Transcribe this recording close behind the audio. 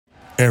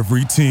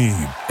Every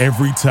team,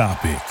 every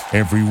topic,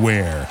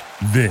 everywhere.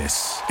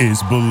 This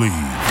is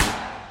Believe.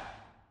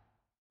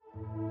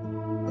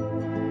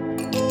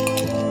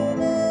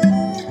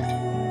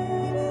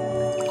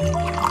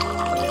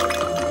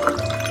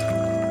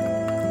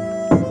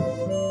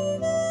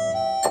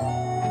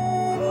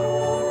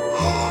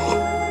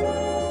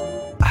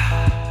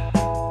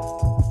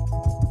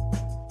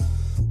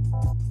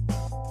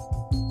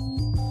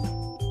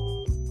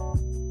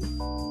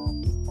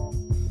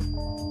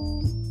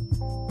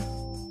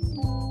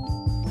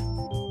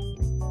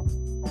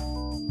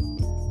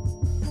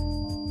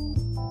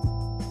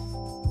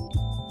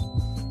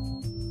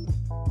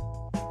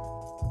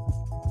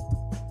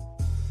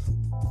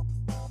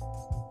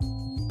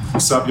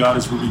 What's up, y'all?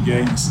 This is Rudy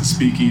Gay. This is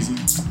Speakeasy,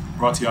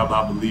 brought to y'all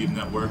by Believe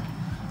Network.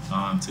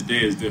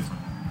 Today is different.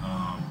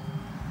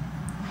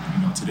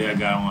 Today I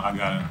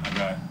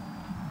got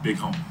big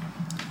homie.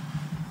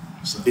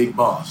 It's a big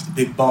boss, the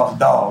big boss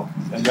dog.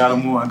 I got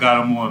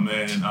him on,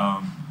 man.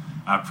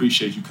 I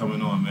appreciate you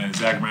coming on, man.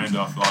 Zach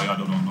Randolph, for all y'all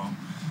that don't know.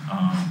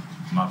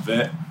 My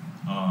vet.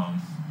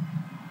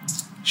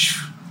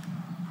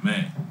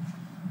 Man,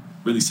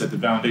 really set the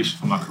foundation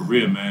for my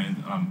career, man.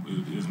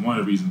 It's one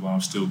of the reasons why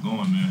I'm still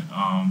going,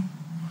 man.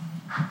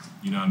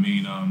 You know what I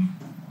mean?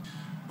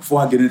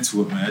 Before I get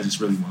into it, man, I just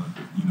really want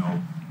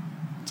to,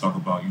 talk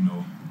about,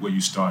 where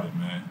you started,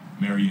 man.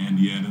 Marion,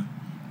 Indiana.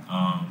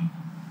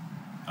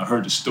 I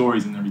heard the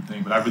stories and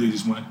everything, but I really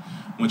just want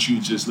you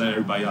to just let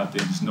everybody out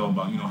there just know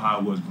about, how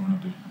it was growing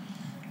up there.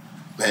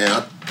 Man,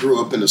 I grew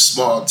up in a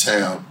small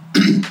town,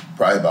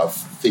 probably about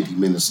 50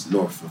 minutes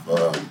north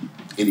of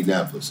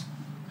Indianapolis.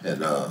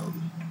 And,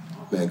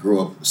 man, grew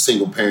up a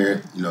single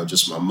parent,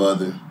 just my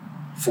mother,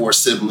 4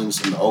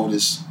 siblings, I'm the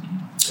oldest.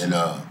 And,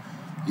 a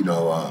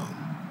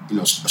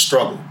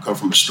struggle, come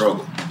from a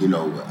struggle,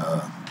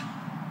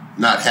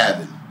 not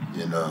having,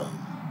 and,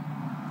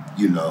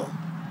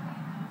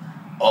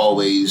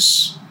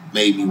 always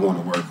made me want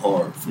to work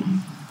hard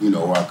from,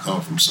 where I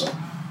come from. So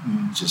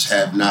just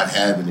not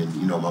having, and,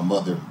 my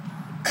mother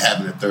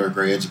having a 3rd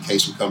grade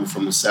education coming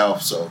from the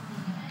South. So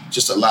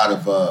just a lot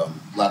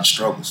of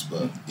struggles,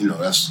 but,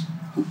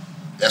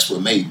 that's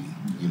what made me,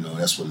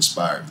 that's what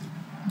inspired me.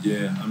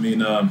 Yeah, I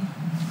mean, I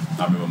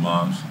remember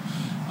moms.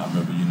 I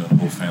remember, the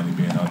whole family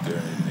being out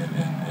there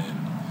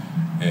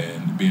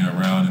and being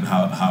around and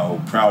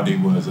how proud they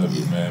was of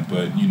you, man.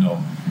 But,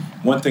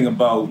 one thing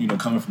about,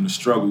 coming from the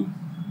struggle,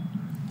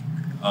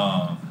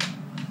 and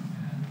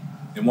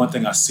one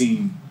thing I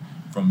seen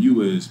from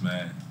you is,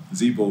 man,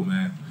 Zebo,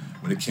 man,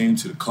 when it came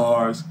to the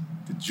cars,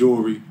 the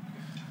jewelry,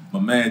 my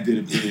man did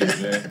it big,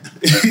 man.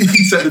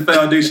 He set the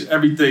foundation,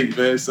 everything,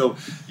 man. So,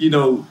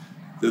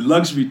 the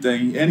luxury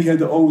thing, and he had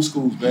the old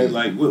schools, man.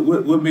 Like,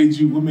 what made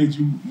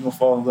you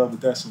fall in love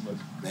with that so much?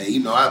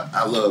 Man,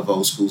 I love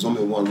old schools. I'm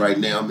in one right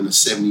now. I'm in a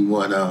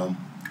 71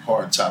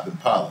 hardtop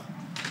Impala.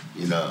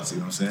 See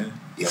what I'm saying?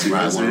 Yeah, I'm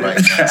riding one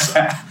right now.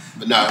 So.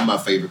 But I'm my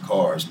favorite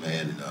cars,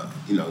 man.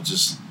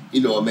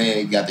 And a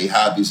man got their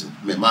hobbies.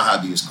 Man, my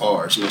hobby is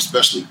cars.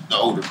 Especially the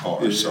older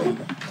cars. Yeah.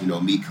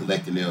 So, me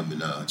collecting them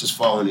and just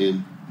falling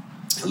in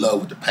love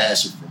with the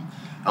passion from.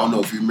 I don't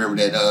know if you remember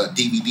that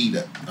DVD,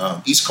 the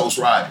East Coast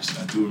Riders.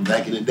 I do remember.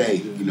 Back in the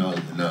day, and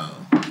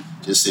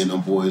just seeing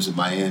them boys in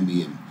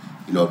Miami and,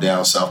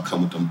 down south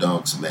coming with them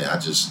dunks. Man, I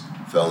just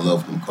fell in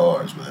love with them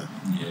cars, man.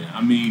 Yeah,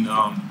 I mean,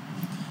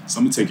 so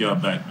let me take y'all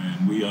back,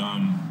 man. We,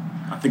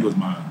 I think it was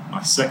my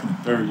 2nd and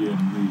 3rd year in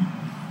the league.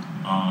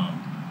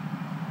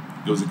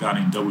 There was a guy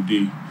named Double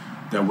D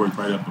that worked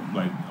right up,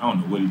 like, I don't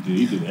know what he did.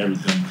 He did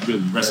everything.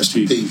 Really, rest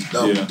in peace.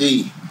 Double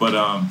D. But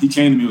he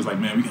came to me and was like,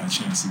 man, we got a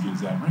chance to get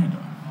Zach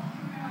Randolph.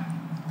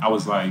 I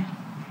was like,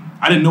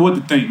 I didn't know what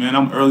to think, man.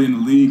 I'm early in the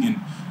league,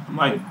 and I'm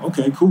like,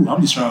 okay, cool.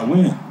 I'm just trying to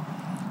win.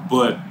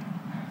 But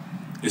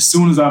as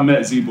soon as I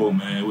met Zebo,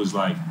 man,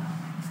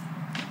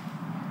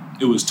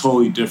 it was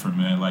totally different,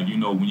 man. Like,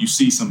 when you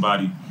see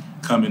somebody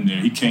come in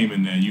there, he came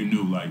in there, you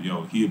knew, like,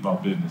 yo, he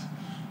about business.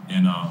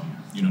 And,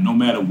 no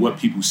matter what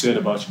people said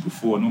about you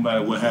before, no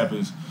matter what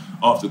happens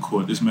off the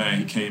court, this man,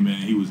 he came in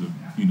and he was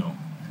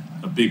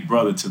a big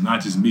brother to not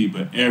just me,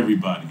 but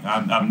everybody.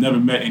 I've never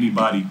met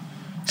anybody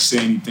say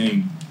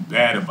anything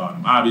bad about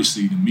him.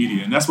 Obviously, the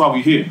media, and that's why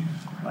we're here.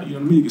 Like, the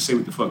media can say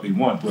what the fuck they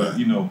want, but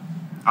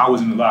I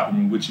was in the locker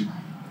room with you.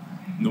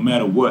 No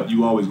matter what,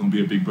 you always gonna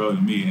be a big brother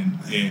to me.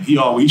 And he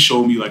always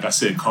showed me, like I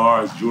said,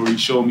 cars, jewelry.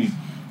 Showed me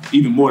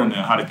even more than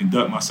that, how to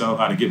conduct myself,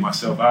 how to get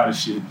myself out of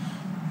shit.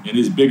 And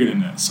it's bigger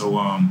than that. So,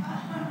 and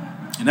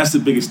that's the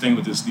biggest thing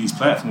with these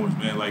platforms,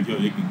 man. Like, yo,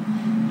 they can,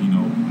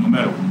 no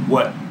matter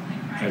what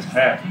has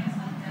happened,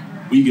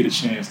 we get a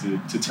chance to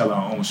tell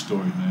our own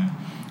story, man.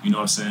 You know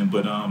what I'm saying?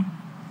 But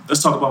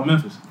let's talk about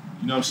Memphis.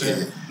 You know what I'm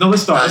saying? Yeah. No,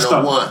 let's start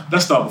before that.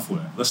 Let's start before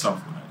that. It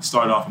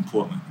started off in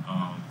Portland.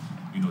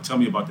 Tell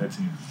me about that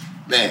team.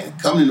 Man,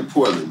 coming into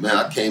Portland, man,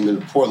 I came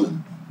into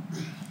Portland.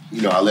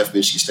 I left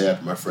Michigan State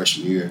after my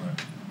freshman year.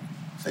 Right.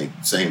 I think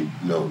same,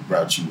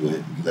 route you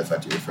went. You left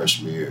after your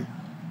freshman year.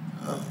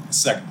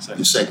 Second.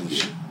 Your second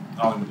year.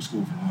 I only went to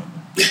school for 1.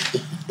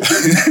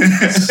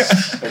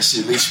 That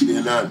shit, at least you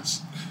being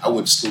honest. I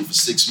went to school for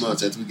 6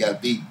 months after we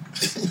got beat.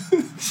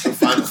 The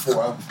Final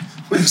Four, I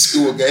went to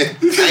school again. I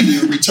didn't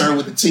even return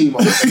with the team.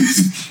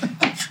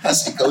 I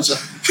said, Coach, I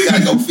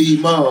gotta go feed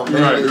Mom.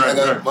 Man.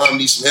 Right. Mom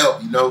needs some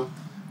help, you know.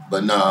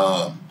 But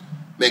nah,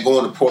 man,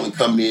 going to Portland,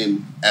 coming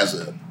in as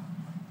a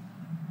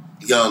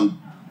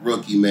young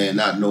rookie, man,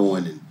 not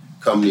knowing and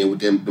coming in with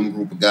them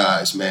group of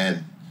guys,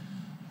 man,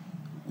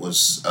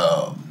 was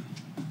a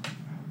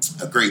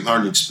great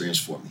learning experience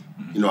for me.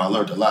 You know, I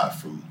learned a lot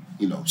from,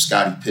 you know,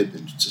 Scottie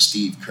Pippen to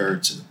Steve Kerr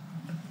to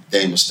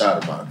Damon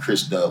Stoudemire,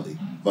 Chris Dudley,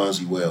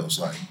 Bonzi Wells.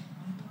 Like,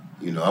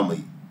 you know, I'm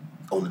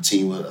on a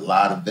team with a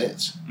lot of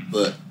vets,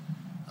 but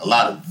a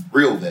lot of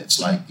real vets.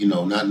 Like, you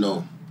know, not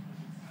no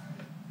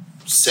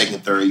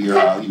second, third year,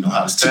 you know,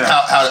 how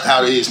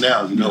it is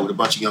now, you know, with a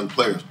bunch of young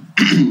players.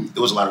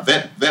 There was a lot of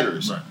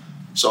veterans. Right.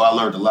 So I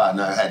learned a lot, and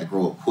I had to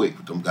grow up quick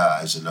with them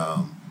guys. And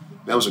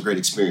that was a great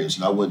experience.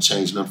 You know, I wouldn't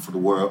change nothing for the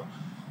world.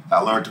 I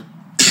learned to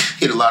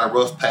hit a lot of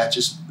rough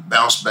patches,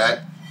 bounce back,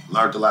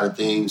 learned a lot of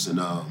things, and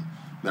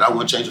man, I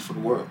wouldn't change it for the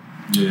world.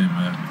 Yeah,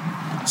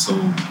 man. So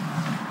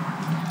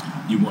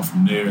you went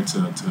from there to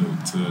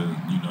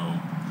you know,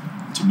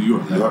 to New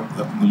York.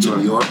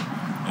 New York.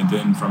 And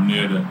then from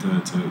there to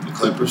the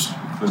Clippers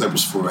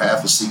for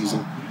half a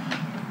season.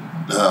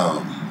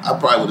 I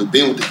probably would have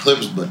been with the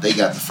Clippers, but they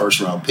got the first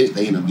round pick.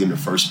 They ended up getting the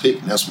first pick,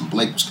 and that's when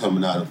Blake was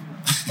coming out of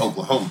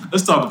Oklahoma.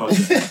 Let's talk about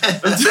that.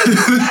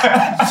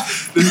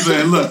 This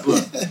man, look.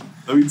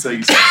 Let me tell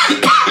you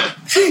something.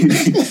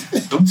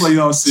 Don't play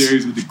y'all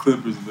series with the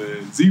Clippers,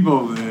 man.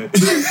 Z-Bo, man.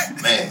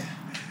 Man,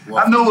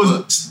 I know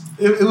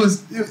it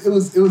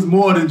was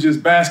more than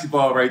just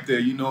basketball right there.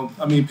 You know,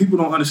 I mean, people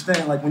don't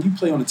understand. Like when you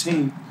play on a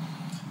team,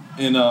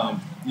 and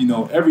you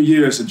know, every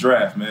year it's a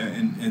draft,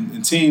 man,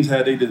 and teams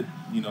have they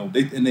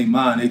in their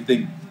mind they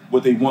think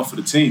what they want for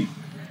the team,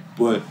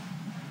 but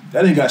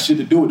that ain't got shit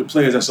to do with the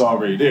players that's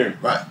already there.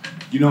 Right.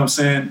 You know what I'm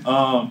saying?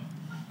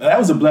 That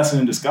was a blessing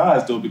in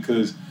disguise though,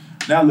 because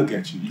now look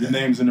at you. Your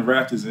name's in the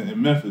Raptors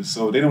in Memphis,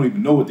 so they don't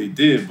even know what they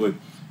did. But at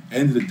the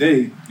end of the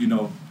day, you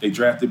know, they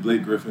drafted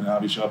Blake Griffin.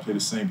 Obviously, y'all play the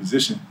same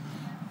position.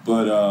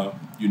 But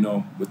you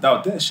know,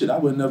 without that shit, I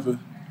would even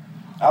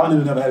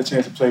never had a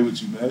chance to play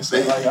with you, man. So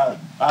like,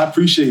 I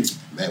appreciate it.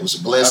 Man, it was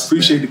a blessing. I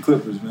appreciate the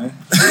Clippers, man.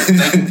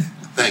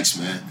 Thanks,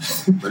 man.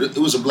 But it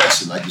was a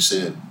blessing, like you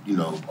said, you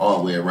know, all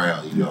the way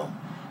around. You know,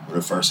 when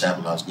it first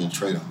happened, I was getting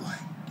traded. I'm like,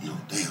 you know,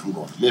 damn, I'm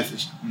going to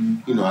Memphis.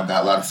 Mm-hmm. You know, I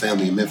got a lot of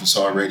family in Memphis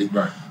already.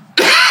 Right.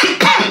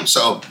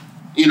 So,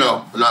 you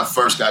know, when I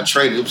first got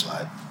traded, it was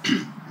like,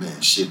 man,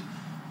 shit.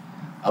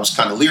 I was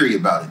kind of leery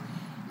about it.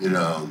 You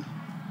know,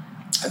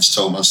 I just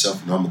told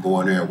myself, you know, I'm going to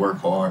go in there and work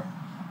hard.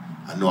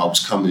 I know I was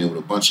coming in with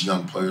a bunch of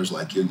young players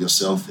like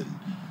yourself and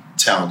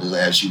talented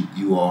as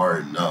you are,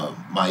 and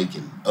Mike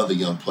and other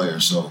young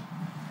players. So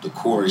the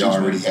core you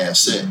already had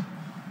set.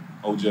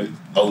 OJ,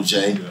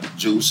 yeah.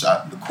 Juice.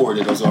 The core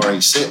that was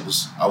already set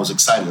I was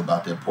excited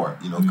about that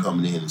part, you know,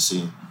 coming in and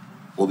seeing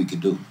what we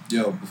could do.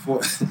 Yo,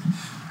 before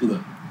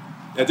look,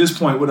 at this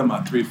point, what am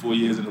I, 3 or 4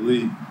 years in the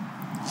league?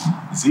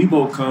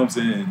 Z-Bo comes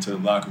into the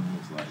locker room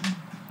like,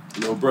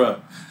 yo, bruh,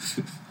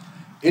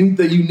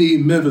 anything you need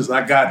in Memphis,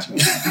 I got you.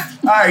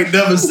 I ain't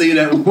never seen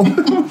that before.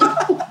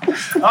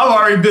 I've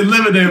already been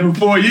living there for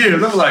 4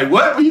 years. I'm like,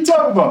 what are you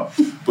talking about?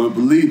 But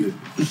believe it,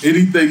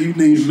 anything you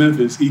need in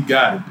Memphis, he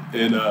got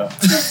it.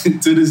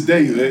 And to this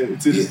day, man,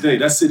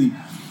 that city,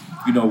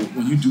 you know,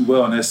 when you do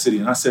well in that city,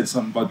 and I said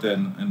something about that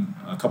in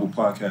a couple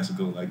podcasts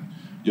ago, like,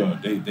 yo,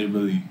 they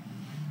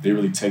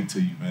really take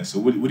to you, man. So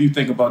what do you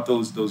think about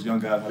those young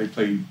guys, how they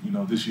played, you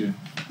know, this year?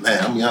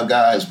 Man, them young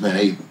guys, man,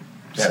 they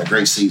had a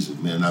great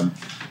season, man.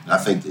 I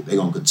think that they're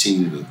going to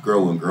continue to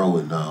grow,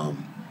 and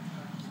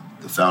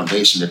the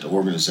foundation that the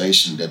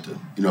organization, that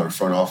the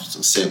front office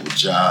is set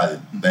with Ja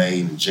and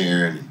Bane and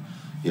Jaren and,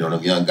 you know,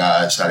 them young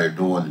guys, how they're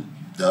doing, and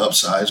the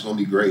upside is going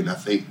to be great. And I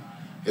think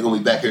they're going to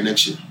be back here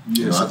next year. Yes.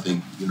 You know, I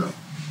think, you know,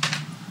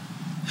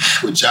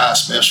 with Ja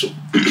special,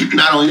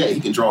 not only that,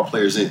 he can draw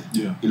players in.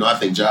 Yeah. You know, I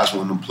think Ja's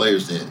one of them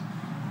players that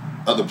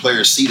other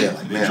players see that,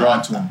 like, man,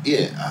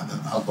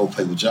 I'll go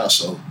play with Ja.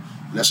 So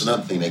that's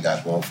another thing they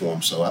got going for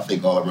them. So I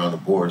think all around the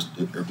board,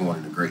 they're going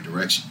in a great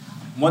direction.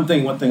 One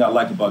thing I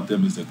like about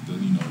them is that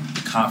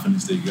the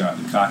confidence they got,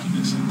 the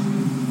cockiness, and,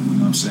 you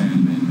know what I'm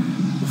saying.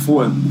 And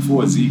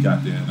before Z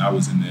got there, and I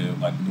was in there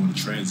like doing the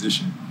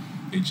transition,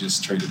 they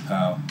just traded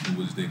Powell, who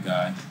was their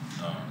guy.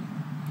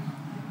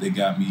 They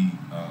got me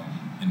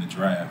in the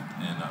draft,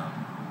 and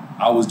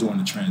I was doing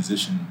the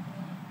transition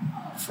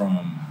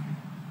from,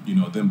 you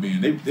know, them being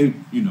they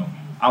you know,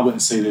 I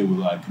wouldn't say they were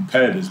like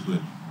competitors,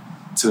 but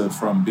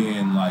from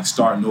being like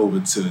starting over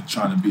to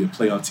trying to be a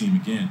playoff team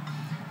again,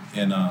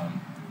 and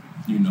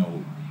you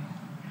know,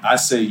 I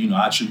say, you know,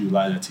 I attribute a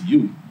lot of that to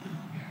you,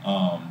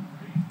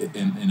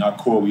 in our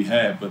core we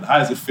had. But how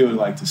does it feel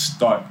like to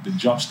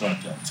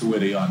jumpstart that to where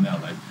they are now?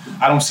 Like,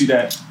 I don't see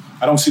that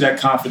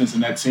confidence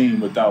in that team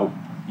without,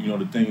 you know,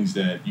 the things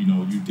that, you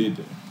know, you did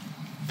there.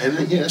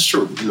 And yeah, that's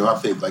true. You know, I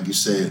think, like you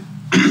said,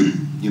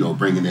 you know,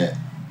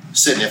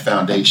 setting that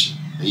foundation,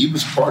 and you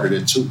was part of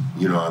that too.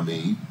 You know what I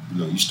mean?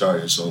 You know, you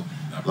started, so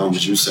along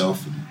with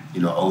yourself and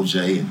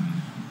OJ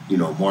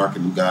and, Mark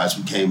and the guys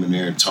who came in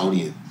there and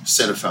Tony and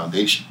set a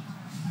foundation.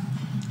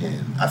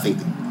 And I think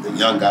the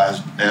young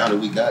guys now that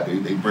we got there,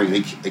 they carry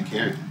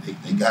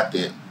it. They got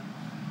that,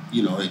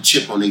 that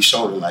chip on their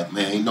shoulder, like,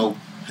 man, ain't no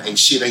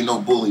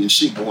bullying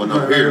shit going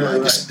on here.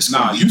 Like, it's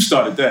you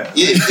started that.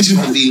 Yeah, it's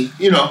gonna be,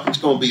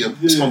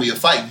 it's gonna be a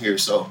fight here.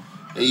 So,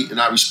 and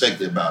I respect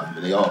that about them.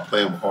 And they all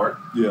playing with heart.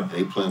 Yeah,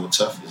 they playing with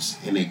toughness,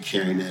 and they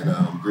carrying that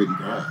gritty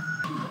grind.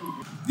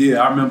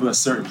 Yeah, I remember a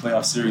certain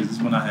playoff series. This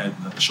is when I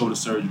had shoulder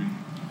surgery.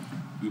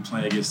 We were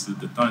playing against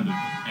the Thunder,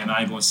 and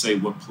I ain't gonna say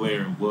what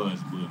player it was,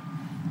 but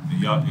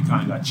it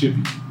kind of got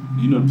chippy.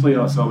 The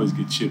playoffs always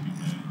get chippy,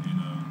 man. And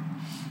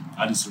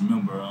I just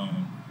remember.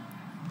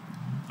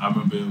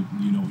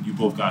 You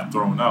both got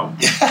thrown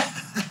out.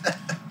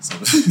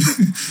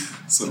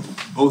 so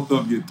both of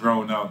them get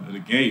thrown out of the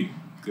game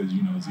because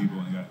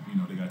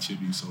Zebo they got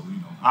chippy. So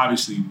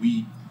obviously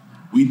we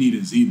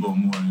needed Zebo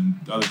more than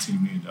the other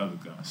team needed the other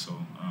guy. So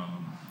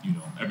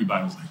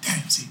everybody was like,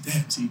 damn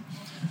Z.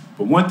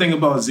 But one thing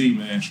about Z,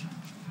 man,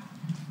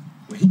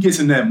 when he gets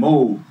in that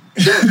mode,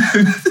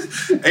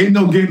 ain't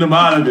no getting him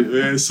out of it,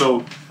 man.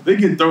 So they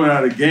get thrown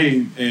out of the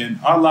game, and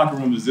our locker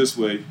room is this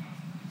way.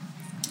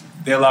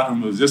 Their locker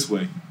room was this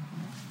way.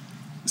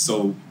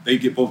 So they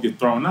both get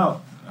thrown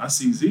out. I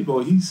see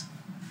Zebo,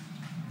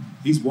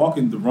 he's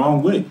walking the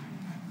wrong way.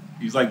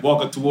 He's like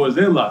walking towards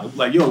their locker.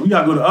 Like, yo, we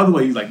gotta go the other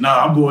way. He's like,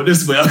 nah, I'm going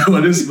this way.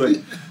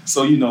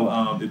 So,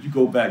 if you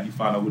go back, you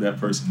find out who that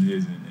person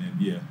is, and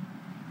yeah,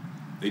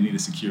 they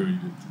needed security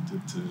to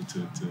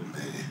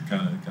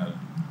kind of.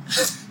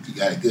 You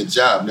got a good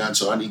job now,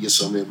 so I need to get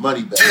some of that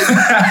money back.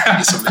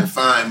 Get some of that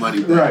fine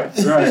money back.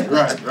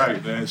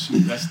 Right, man.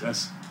 Shoot,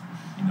 that's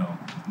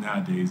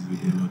nowadays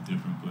it's a little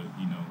different, but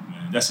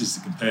man, that's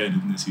just the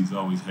competitiveness he's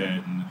always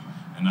had,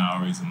 and I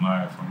always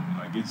admire from him.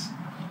 Like, it's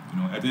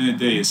at the end of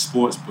the day, it's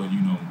sports, but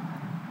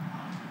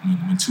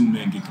when two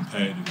men get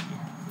competitive,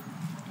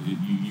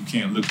 you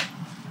can't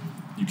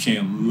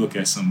look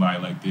at somebody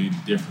like they're any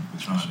different for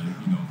trying to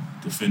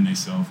defend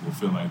themselves or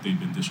feel like they've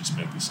been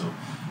disrespected. So,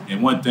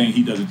 and one thing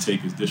he doesn't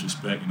take is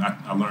disrespect, and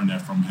I learned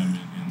that from him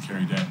and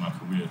carried that in my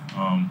career.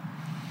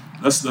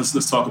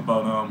 Let's talk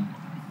about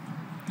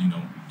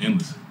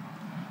Endless.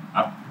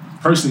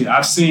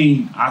 I've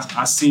seen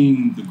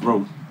the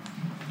growth,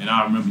 and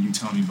I remember you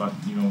telling me about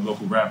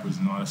local rappers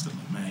and all that stuff.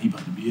 Like, man, he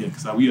about to be it,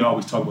 because we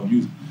always talk about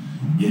music.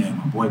 Yeah,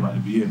 my boy about to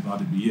be it.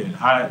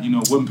 How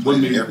what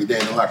made every day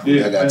in the locker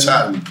room? I got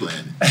tired of me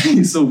playing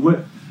it. So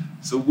what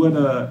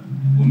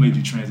made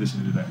you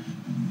transition to that?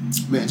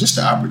 Man, just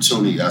the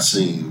opportunity I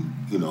seen,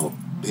 being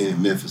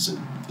in Memphis,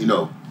 and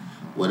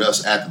with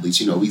us athletes,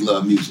 we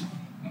love music.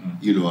 Mm-hmm.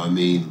 You know what I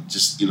mean?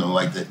 Just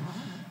like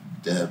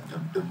the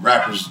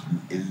rappers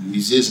and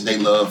musicians, they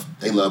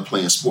love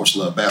playing sports,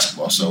 love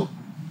basketball. So,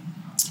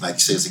 like you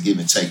said, it's a give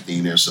and take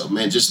thing there. So,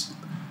 man, just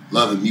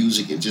loving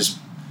music and just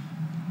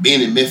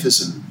being in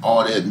Memphis and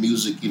all that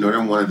music.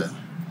 They're one of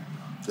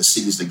the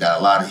cities that got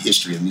a lot of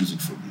history of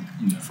music from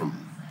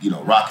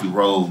rock and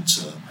roll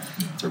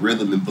to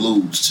rhythm and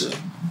blues to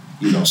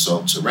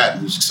so to rap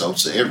music, so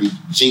to every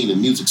gene of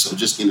music. So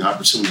just getting the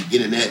opportunity to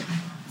get in that,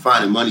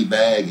 finding money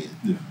bag,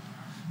 and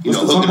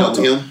hooking up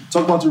with him.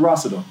 Talk about your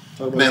roster though.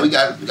 Man, we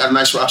got a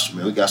nice roster,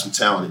 man. We got some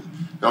talent.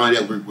 Not only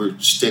that, we're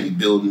steady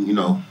building. We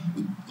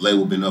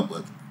label been up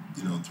with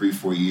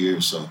 3-4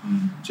 years, so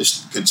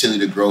just continue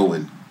to grow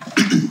and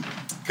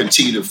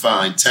continue to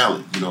find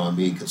talent. You know what I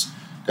mean? Because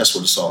that's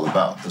what it's all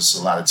about. There's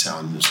a lot of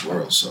talent in this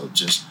world. So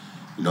just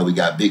we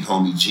got big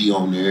homie G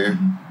on there.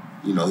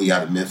 He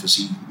out of Memphis.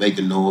 He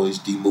making noise.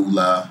 D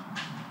Moolah,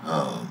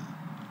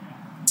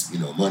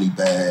 Money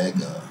Bag,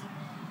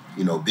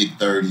 Big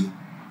 30.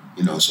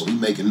 So we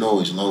making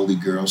noise, Lonely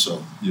Girl.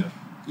 So,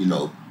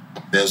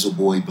 Bezel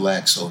Boy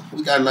Black. So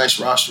we got a nice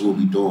roster. What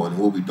we doing? And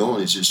what we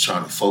doing is just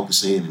trying to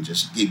focus in and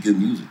just get good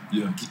music.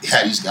 Yeah.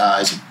 Have these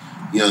guys and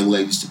young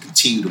ladies to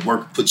continue to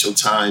work, put your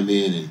time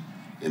in,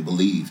 and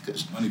believe.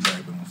 Cause Money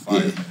Bag been on fire,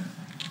 man.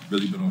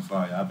 Really been on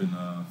fire. I've been.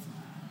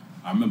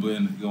 I remember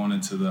going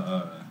into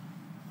the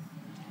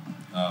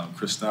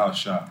Cristal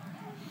shop,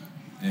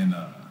 and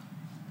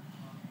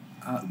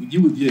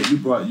you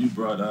brought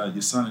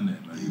your son in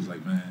there, man. He was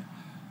like, man.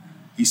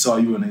 He saw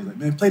you and he was like,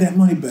 man, play that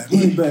Money Bag.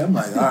 I'm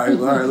like, all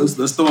right,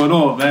 let's throw it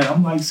on, man.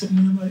 I'm like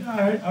sitting there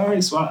like, all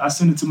right. So I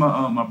sent it to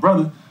my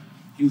brother.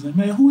 He was like,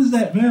 man, who is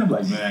that, man? I'm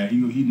like, man,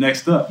 he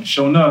next up. And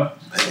showing up,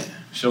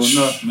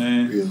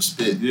 man. Real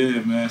spit.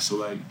 Yeah, man. So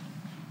like,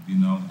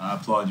 I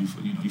applaud you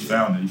for, you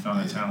found it. You found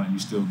that talent. You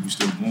still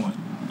going.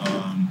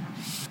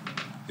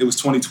 It was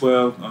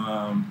 2012.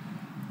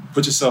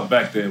 Put yourself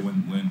back there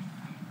when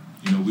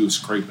we were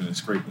scraping,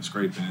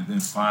 and then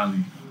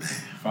finally,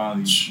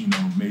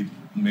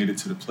 made it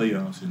to the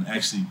playoffs and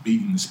actually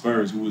beating the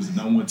Spurs, who was the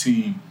number one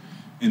team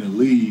in the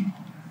league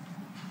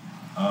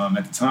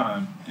at the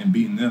time, and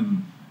beating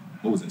them.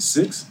 What was it,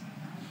 6?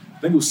 I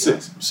think it was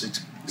 6.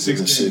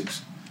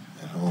 6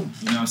 at home.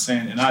 You know what I'm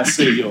saying? And I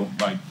say,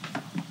 like,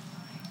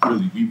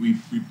 really, we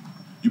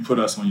you put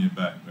us on your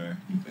back, man.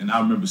 And I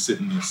remember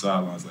sitting on the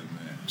sidelines like,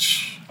 man,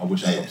 I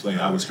wish I could play.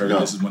 I was hurt. No.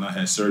 This is when I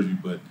had surgery,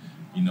 but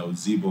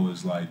Zebo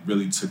is like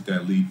really took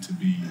that leap to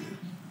be,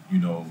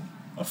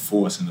 a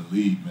force in the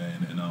league,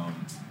 man. And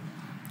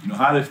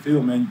how did it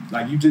feel, man?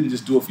 Like you didn't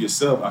just do it for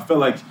yourself. I felt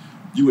like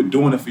you were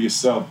doing it for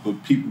yourself,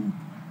 but people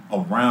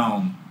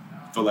around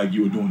felt like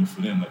you were doing it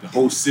for them. Like the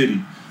whole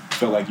city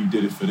felt like you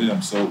did it for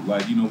them. So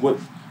like, what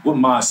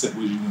mindset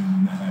was you in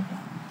when that happened?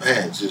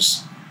 Man,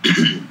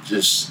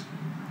 just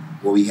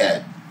what we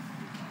had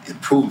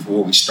improved from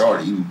where we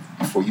started, even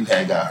before you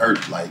had got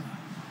hurt. Like,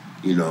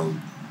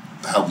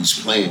 how we was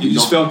playing. You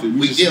just felt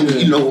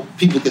it.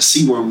 People could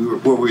see where we were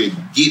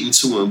getting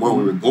to and where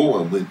we were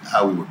going with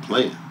how we were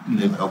playing. And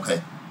they're like,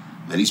 okay,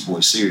 man, these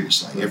boys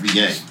serious. Like every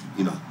game,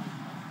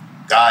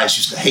 guys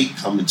used to hate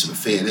coming to the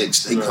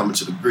FedEx. They coming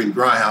to the Grit and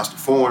Grindhouse to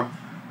form.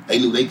 They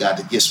knew they got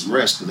to get some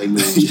rest because they knew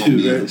it was going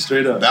to be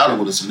straight up battle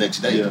with us the next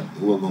day. Yeah.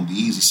 It wasn't going to be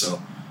easy.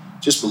 So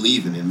just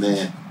believing it,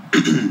 man.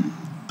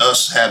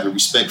 Us having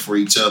respect for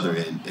each other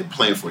and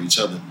playing for each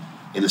other,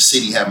 and the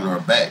city having our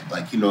back.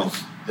 Like,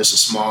 it's a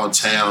small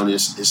town.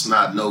 It's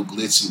not no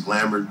glitz and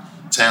glamour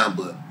town,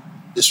 but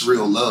it's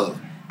real love.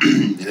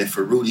 And then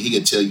for Rudy, he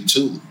could tell you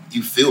too.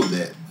 You feel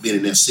that being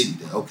in that city.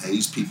 That okay,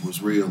 these people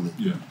is real. And,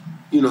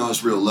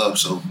 it's real love.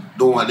 So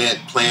doing that,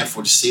 playing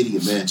for the city,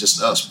 and man, just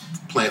us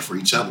playing for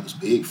each other was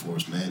big for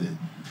us, man. And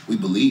we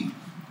believe.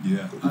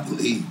 Yeah, we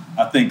believe.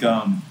 I think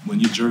when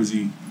your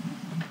jersey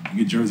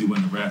went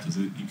to Raptors,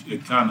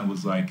 it kind of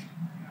was like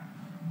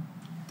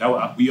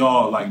that. We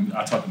all like.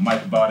 I talked to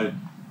Mike about it.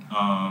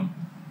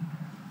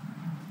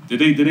 Did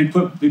they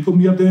put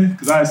me up there?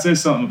 Because I had said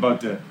something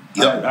about that.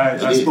 Yep,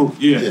 I spoke.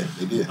 Yeah,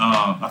 they did.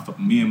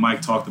 Me and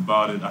Mike talked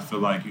about it. I feel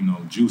like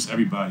Juice,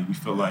 everybody. We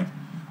feel like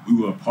we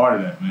were a part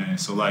of that, man.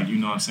 So like,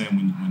 what I'm saying,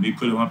 when they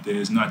put him up there,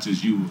 it's not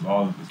just you, it's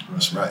all of us, bro.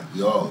 That's right.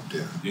 We all up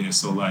there. Yeah.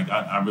 So like,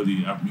 I really,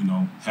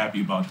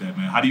 happy about that,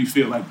 man. How do you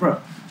feel, like, bro?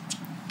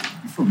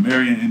 You from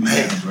Marion,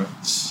 Indiana, bro?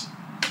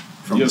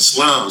 From the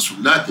slums,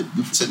 from nothing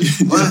to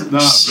the nah,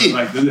 shit. Bro,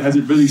 like, has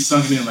it really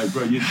sunk in? Like,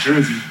 bro, your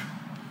jersey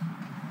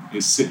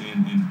is sitting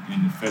in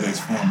the FedEx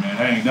Forum, man.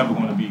 That ain't never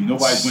going to be.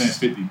 Nobody's winning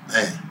 50. Man,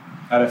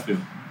 how'd that feel?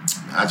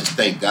 I just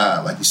thank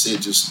God, like you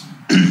said, just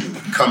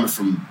coming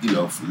from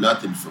from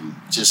nothing, from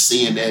just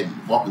seeing that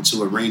and walking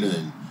to arena,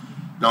 and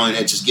not only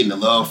that, just getting the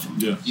love from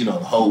the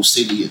whole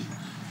city, and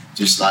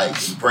just like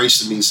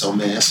embracing me. So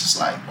man, it's just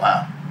like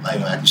wow,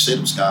 like you said,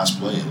 it was God's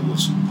plan. It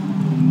was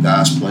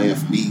God's plan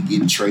for me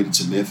getting traded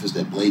to Memphis.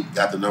 That Blake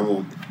got the number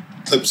one.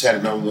 Clippers had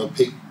the number one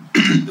pick.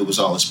 It was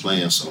all his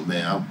plan. So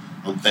man,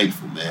 I'm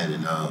thankful, man,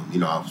 and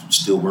I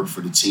still work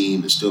for the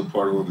team and still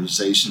part of the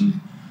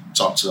organization.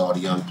 Talk to all the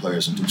young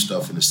players and do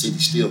stuff in the city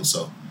still.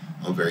 So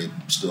I'm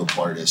still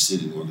part of that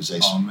city and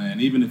organization. Oh man,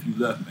 even if you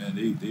left, man,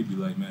 they be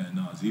like, man,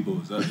 no, Zebo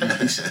is up.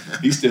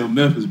 He's still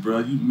Memphis,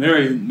 bro.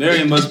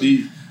 Marion must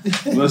be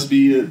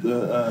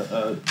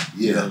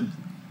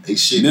They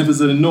shit. Memphis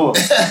of the North.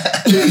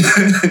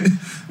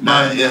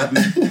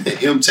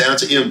 M-Town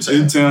to M-Town.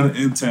 M-Town to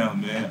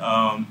M-Town, man.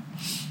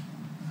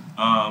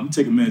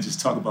 Take a minute, just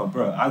talk about,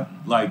 bro.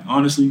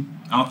 Honestly,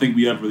 I don't think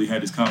we ever really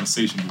had this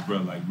conversation with bro.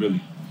 Like,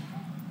 really,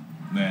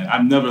 man. I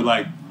remember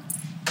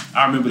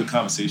the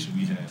conversation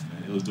we had,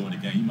 man. It was during the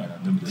game. You might not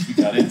remember this. We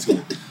got into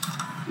it.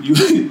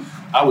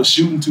 I was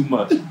shooting too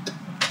much.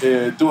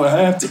 And during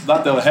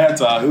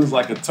halftime, it was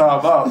like a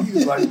timeout. He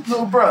was like,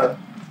 little bro,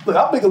 look,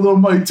 I make a little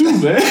money too,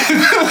 man.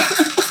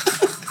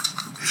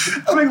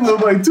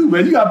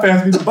 You gotta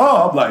pass me the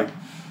ball. I'm like,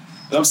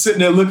 I'm sitting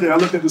there looking. I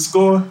look at the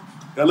score.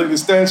 I look at the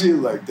stat sheet.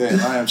 Like,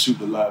 damn, I am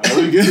shooting a lot,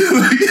 man.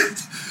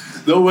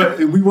 No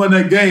way. We won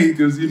that game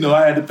because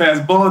I had to pass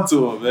the ball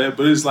to him, man.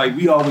 But it's like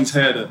we always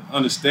had an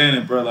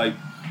understanding, bro. Like,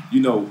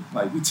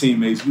 like we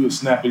teammates. We would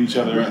snap at each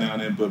other every now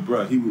and then. But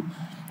bro, he would.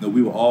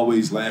 We would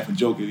always laugh and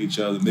joke at each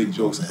other, make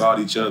jokes about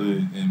each other,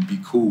 and be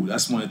cool.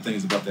 That's one of the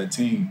things about that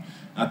team.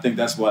 I think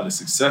that's why the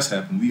success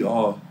happened. We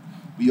all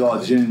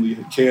genuinely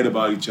cared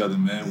about each other,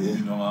 man.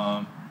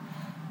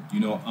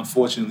 Yeah.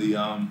 Unfortunately,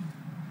 I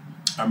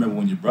remember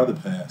when your brother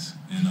passed,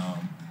 and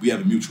we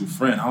had a mutual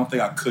friend. I don't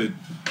think I could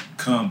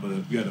come, but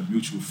we had a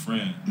mutual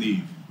friend,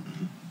 Neve,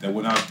 that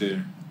went out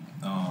there.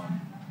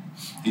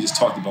 He just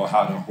talked about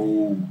how the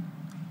whole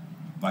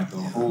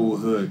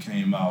hood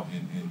came out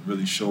and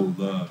really showed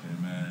love,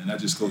 and that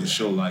just goes to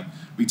show, like,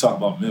 we talk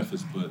about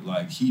Memphis, but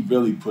like he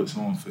really puts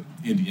on for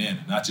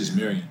Indiana, not just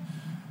Marion.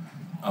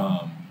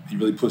 He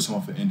really puts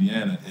on for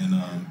Indiana, and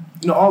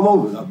all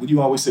over. Like, what do you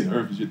always say?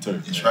 Earth is your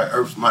turf. That's right.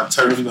 Earth's my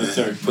turf. Earth is my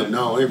turf. But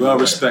no, well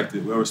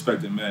respected,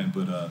 man.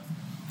 But I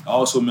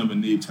also remember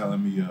Neve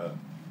telling me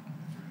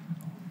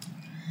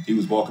he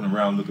was walking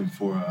around looking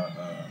for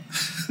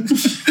Uber.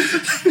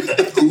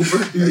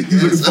 He's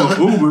looking for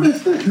an Uber,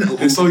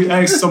 and so he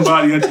asked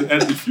somebody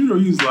at the funeral.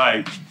 He was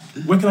like,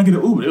 "When can I get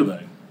an Uber?" They were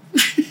like,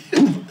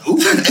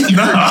 "Uber?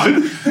 Nah,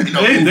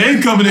 they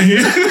ain't coming in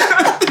here."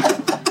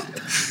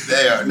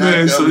 They are not.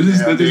 Man, so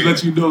just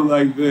let you know,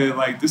 like, man,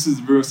 like, this is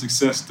a real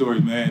success story,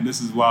 man. This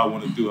is what I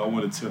want to do. I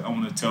want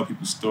to tell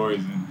people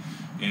stories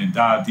and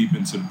dive deep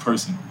into the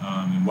person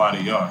and why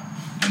they are.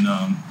 And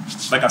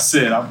like I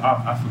said,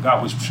 I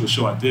forgot which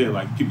show I did.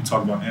 Like people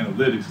talk about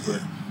analytics,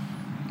 but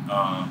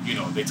you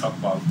know, they talk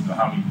about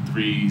how many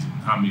threes and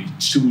how many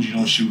twos you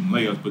don't shoot in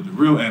layups. But the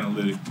real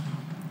analytic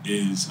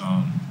is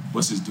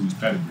what's this dude's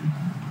pedigree?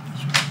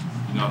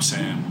 You know what I'm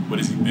saying? What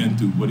has he been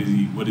through?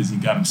 What has he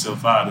got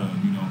himself out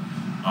of? You know,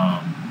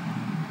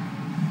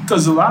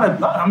 because a lot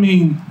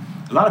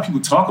of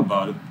people talk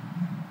about it.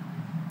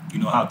 You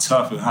know how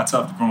tough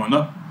growing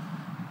up.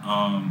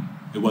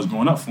 It was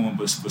growing up for him,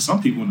 but for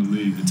some people in the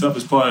league, the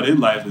toughest part of their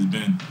life has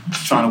been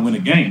trying to win a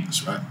game.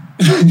 That's right.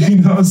 You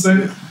know what I'm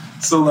saying?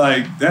 So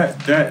like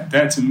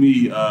that to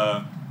me,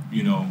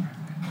 you know,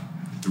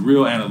 the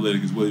real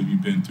analytic is what have you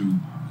been through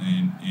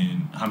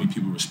and how many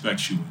people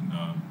respect you. And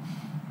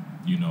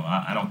you know,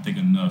 I don't think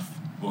enough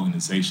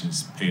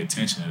organizations pay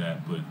attention to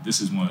that, but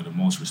this is one of the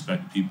most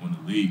respected people in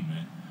the league,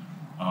 man.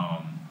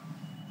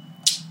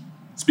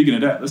 Speaking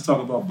of that, let's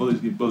talk about bullies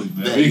get bullied,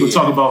 man. We ain't gonna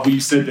talk about who you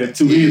said that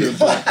to either,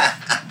 but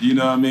you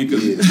know what I mean?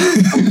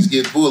 Bullies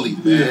get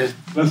bullied, man.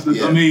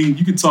 I mean,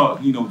 you can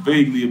talk, you know,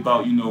 vaguely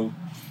about, you know,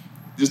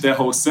 just that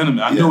whole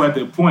sentiment. I know at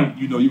that point,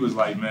 you know, you was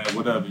like, man,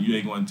 whatever, you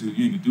ain't gonna do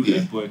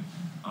that, but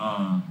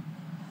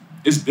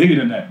it's bigger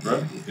than that,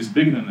 bro. It's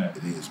bigger than that.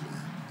 It is, man.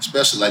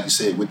 Especially like you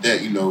said, with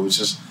that, you know, it's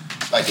just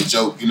like a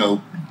joke, you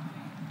know.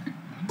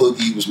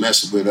 Boogie was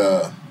messing with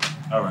all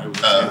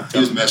right, he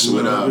was messing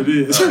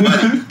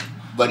with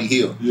Buddy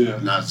Hill. Yeah.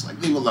 And I was like,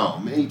 leave him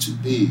alone, man. He too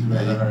big,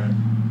 man.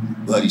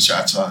 Right. Buddy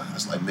tried talking. I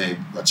was like,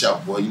 man, watch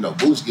out, boy. You know,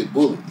 bullies get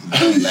bullied. You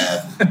know, he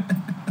laughing.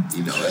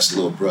 You know, that's a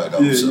little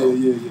brother.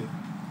 Yeah.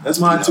 That's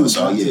mine too.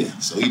 So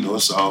So you know,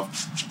 it's all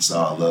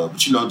love.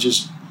 But you know,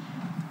 just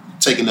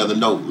take another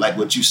note, like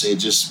what you said,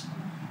 just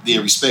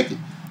being respected.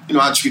 You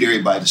know, I treat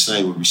everybody the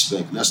same with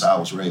respect, and that's how I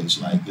was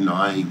raised. Like, you know,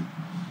 I ain't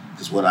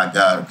is what I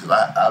got because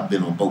I've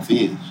been on both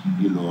ends.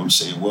 You know what I'm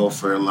saying?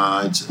 Welfare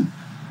lines and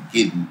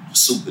getting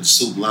soup at the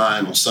soup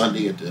line on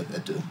Sunday at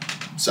the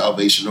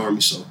Salvation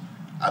Army. So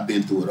I've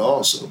been through it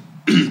all. So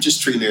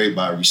just treating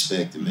everybody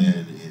respected,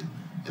 man,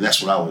 and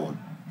that's what I want.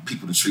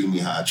 People to treat me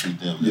how I treat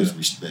them with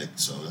respect.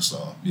 So that's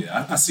all.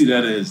 Yeah, I see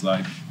that as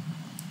like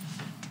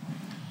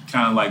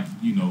kind of like,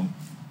 you know,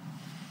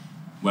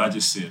 what I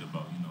just said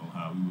about, you know,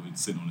 how we would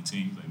sit on the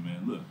team. Like,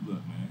 man, look,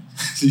 man,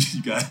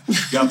 you got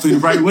to play the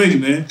right way,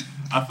 man.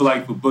 I feel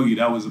like for Boogie,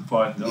 that was a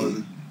part that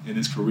was in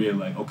his career.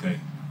 Like, okay,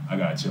 I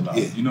got to chill out.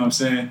 You know what I'm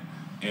saying?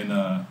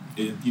 And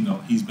you know,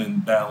 he's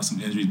been battling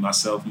some injuries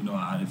myself. You know,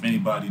 if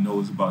anybody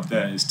knows about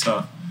that, it's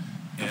tough.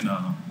 And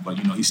but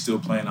you know, he's still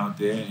playing out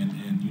there, and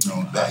you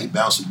know, he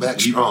bouncing back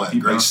strong. He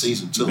great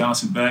season too.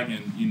 Bouncing back,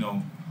 and you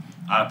know,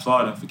 I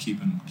applaud him for keep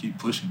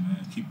pushing,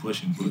 man, keep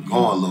pushing. Keep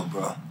going, little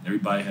bro.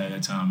 Everybody had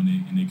that time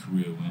in their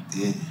career when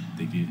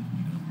they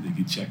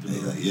get checked a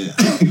little. Yeah.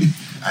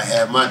 I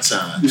had my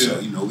time, so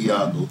you know, we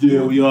all go through it.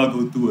 Yeah, we all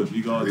go through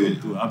it. Go through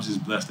it. I'm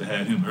just blessed to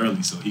have him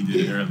early, so he did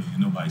it early, and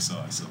nobody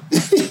saw it. So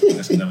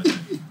that's another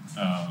thing.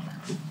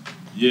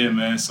 Yeah,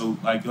 man. So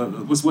like,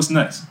 what's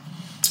next?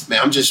 Man,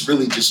 I'm just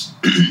really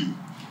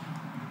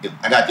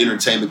I got the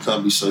entertainment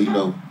company, so you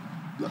know,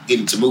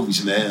 getting into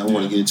movies, man. I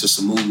want to get into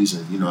some movies,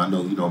 and you know, I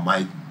know, you know,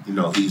 Mike, you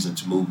know, he's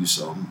into movies,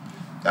 so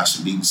got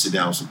some meetings, sit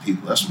down with some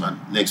people. That's my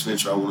next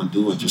venture I want to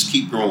do, and just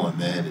keep growing,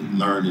 man, and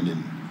learning,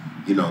 and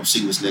you know,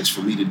 see what's next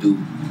for me to do,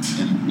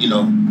 and you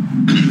know,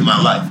 in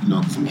my life, you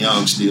know, 'cause I'm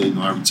young still, you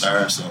know, I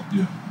retired, so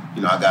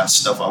you know, I got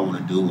stuff I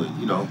want to do, and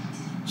you know,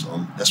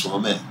 so that's where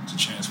I'm at. It's a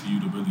chance for you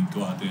to really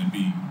go out there and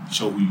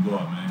show who you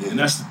are, man. And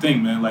that's the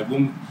thing, man. Like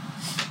we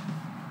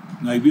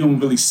don't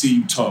really see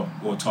you talk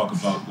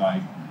about,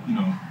 like, you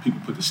know,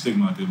 people put the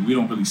stigma out there, but we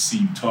don't really see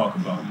you talk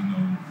about, you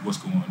know, what's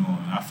going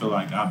on. And I feel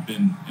like I've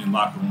been in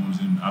locker rooms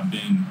and I've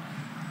been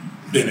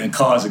in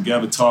cars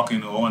together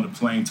talking, or on the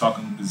plane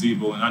talking with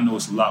Zebo, and I know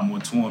it's a lot more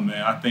to him,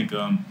 man. I think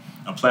a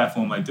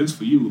platform like this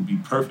for you would be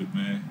perfect,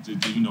 man.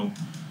 You know,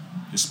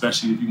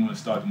 especially if you want to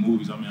start the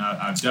movies. I mean,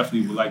 I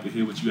definitely would like to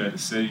hear what you had to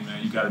say,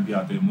 man. You got to be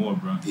out there more,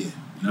 bro. Yeah,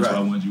 and that's what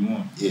I wanted you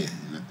on. Yeah,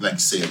 and like you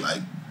said,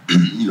 like,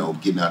 you know,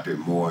 getting out there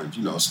more and,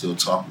 you know, still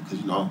talking, because,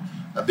 you know,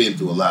 I've been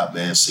through a lot,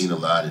 man, seen a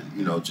lot, and,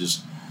 you know,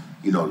 just,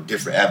 you know,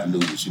 different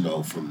avenues, you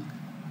know, from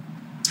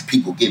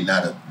people getting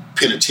out of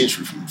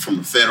penitentiary, from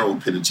the federal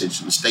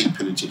penitentiary, the state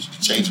penitentiary,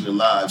 changing their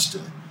lives to,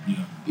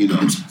 you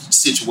know,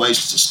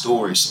 situations to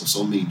stories,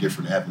 so many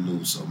different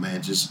avenues. So,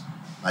 man, just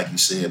like you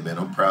said, man,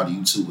 I'm proud of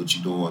you too, what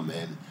you're doing,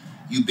 man.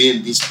 You've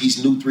been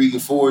these new 3 and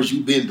 4s.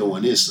 You've been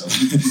doing this, so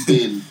you've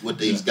been what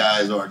these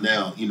guys are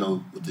now. You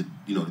know, with the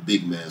the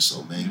big man.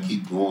 So, man,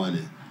 keep going,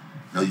 and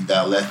you know you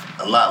got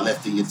a lot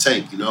left in your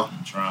tank. You know.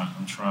 I'm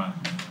trying,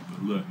 man.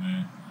 But look,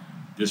 man,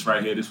 this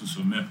right here, this was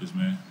for Memphis,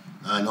 man.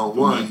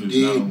 901, you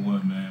did.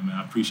 901, man.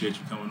 I appreciate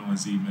you coming on,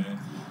 Z, man.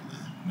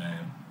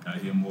 Man, gotta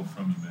hear more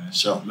from you, man.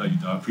 Sure. Love you,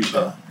 dog.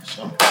 Appreciate it.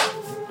 Sure.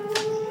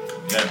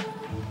 Yeah.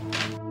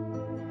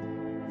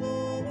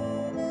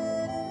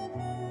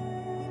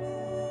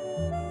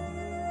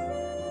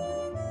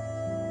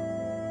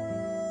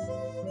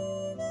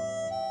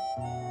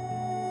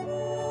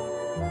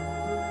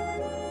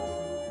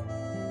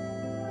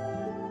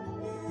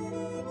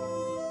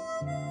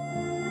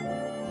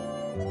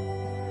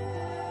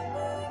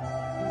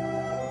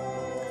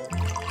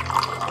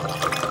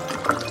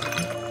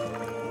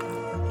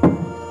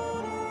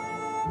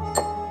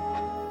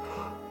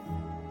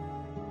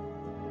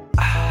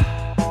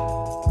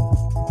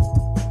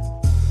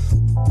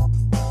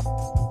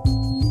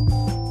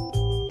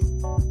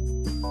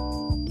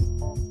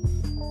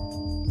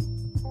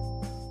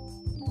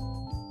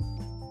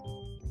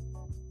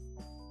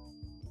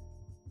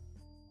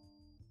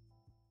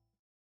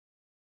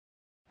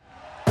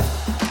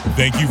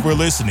 Thank you for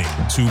listening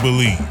to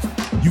Believe.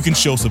 You can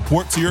show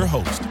support to your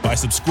host by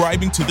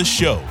subscribing to the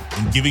show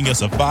and giving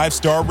us a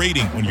 5-star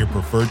rating on your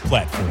preferred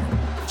platform.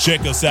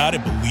 Check us out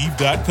at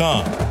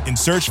Believe.com and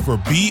search for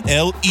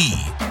BLEAV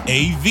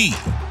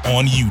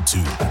on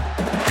YouTube.